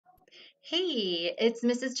Hey, it's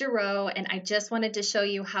Mrs. Girot, and I just wanted to show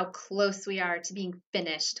you how close we are to being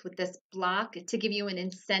finished with this block to give you an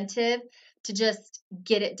incentive to just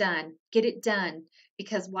get it done. Get it done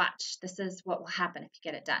because watch, this is what will happen if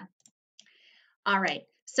you get it done. All right,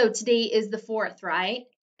 so today is the 4th, right?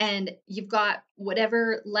 And you've got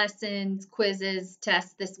whatever lessons, quizzes,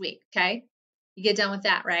 tests this week, okay? You get done with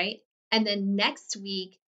that, right? And then next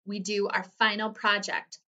week, we do our final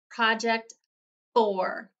project, project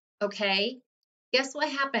 4, okay? Guess what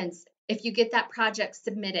happens if you get that project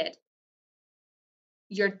submitted?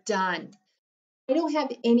 You're done. I don't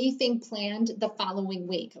have anything planned the following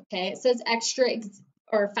week, okay? It says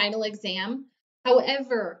or final exam.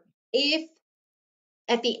 However, if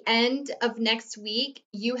at the end of next week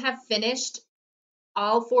you have finished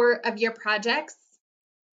all 4 of your projects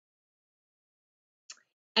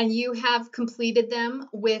and you have completed them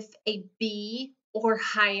with a B or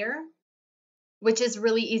higher, which is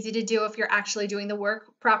really easy to do if you're actually doing the work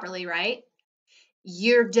properly, right?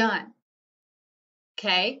 You're done.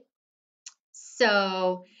 Okay,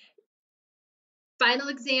 so final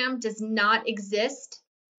exam does not exist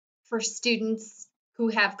for students who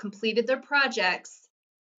have completed their projects,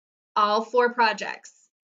 all 4 projects,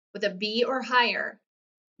 with a B or higher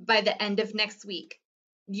by the end of next week.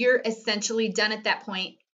 You're essentially done at that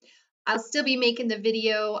point. I'll still be making the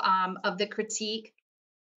video of the critique,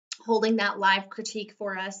 holding that live critique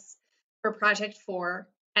for us for project 4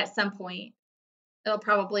 at some point. It'll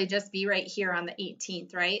probably just be right here on the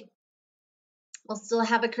 18th, right? We'll still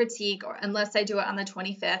have a critique, or unless I do it on the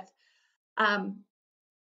 25th.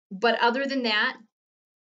 But other than that,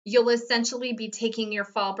 you'll essentially be taking your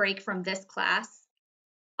fall break from this class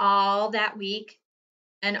all that week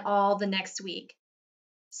and all the next week.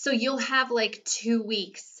 So you'll have like 2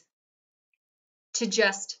 weeks to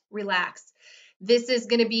just relax. This is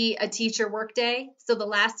going to be a teacher work day. So the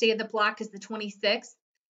last day of the block is the 26th.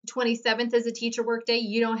 27th is a teacher work day.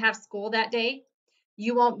 You don't have school that day.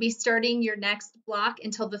 You won't be starting your next block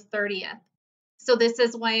until the 30th. So this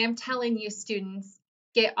is why I'm telling you, students,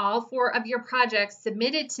 get all 4 of your projects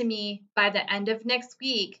submitted to me by the end of next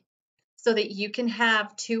week so that you can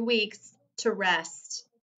have 2 weeks to rest,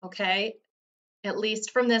 okay? At least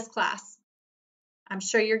from this class. I'm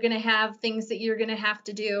sure you're going to have things that you're going to have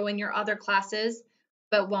to do in your other classes,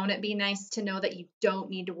 but won't it be nice to know that you don't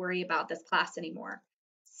need to worry about this class anymore?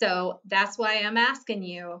 So that's why I'm asking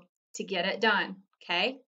you to get it done,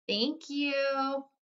 okay? Thank you.